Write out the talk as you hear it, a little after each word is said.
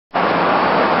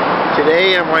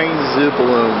Today I'm riding the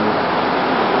Zooballoon.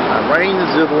 I'm riding the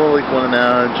Zooballoon like you can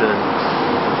imagine.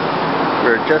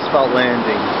 We're just about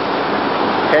landing.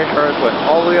 Ted Harris went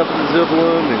all the way up to the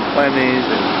Zooballoon and quite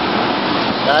amazing.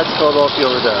 That's Philadelphia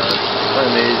over there. Quite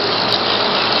amazing.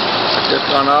 I've just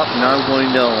gone up and now I'm going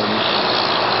down.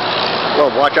 Well,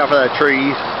 watch out for that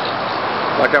tree.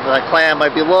 Watch out for that clam,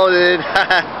 might be loaded.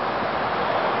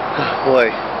 Boy.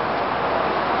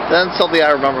 Then something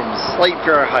I remember from slight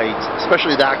fear of heights,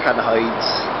 especially that kind of heights.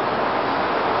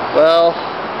 Well,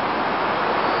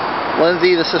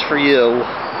 Lindsay, this is for you.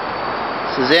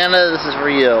 Susanna, this is for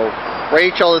you.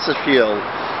 Rachel, this is for you.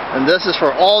 And this is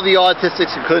for all the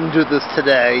autistics who couldn't do this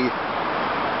today.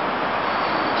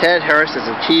 Ted Harris has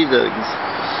achieved things.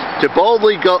 To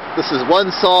boldly go, this is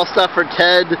one small step for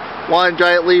Ted, one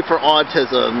giant leap for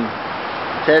autism.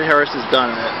 Ted Harris has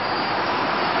done it.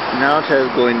 Now Ted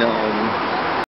is going home.